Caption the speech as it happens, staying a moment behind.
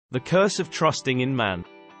The curse of trusting in man.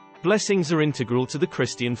 Blessings are integral to the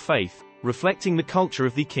Christian faith, reflecting the culture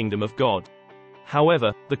of the kingdom of God.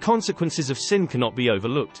 However, the consequences of sin cannot be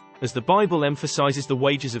overlooked, as the Bible emphasizes the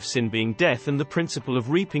wages of sin being death and the principle of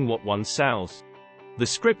reaping what one sows. The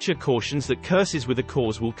scripture cautions that curses with a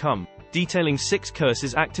cause will come, detailing 6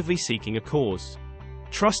 curses actively seeking a cause.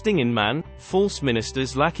 Trusting in man, false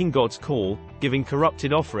ministers lacking God's call, giving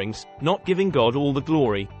corrupted offerings, not giving God all the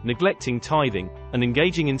glory, neglecting tithing, and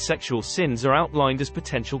engaging in sexual sins are outlined as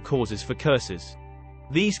potential causes for curses.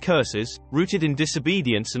 These curses, rooted in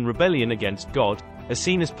disobedience and rebellion against God, are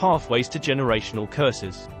seen as pathways to generational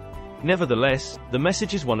curses. Nevertheless, the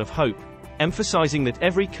message is one of hope, emphasizing that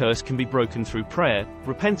every curse can be broken through prayer,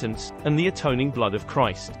 repentance, and the atoning blood of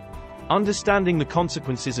Christ. Understanding the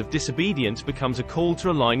consequences of disobedience becomes a call to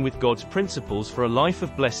align with God's principles for a life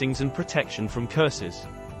of blessings and protection from curses.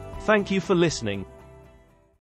 Thank you for listening.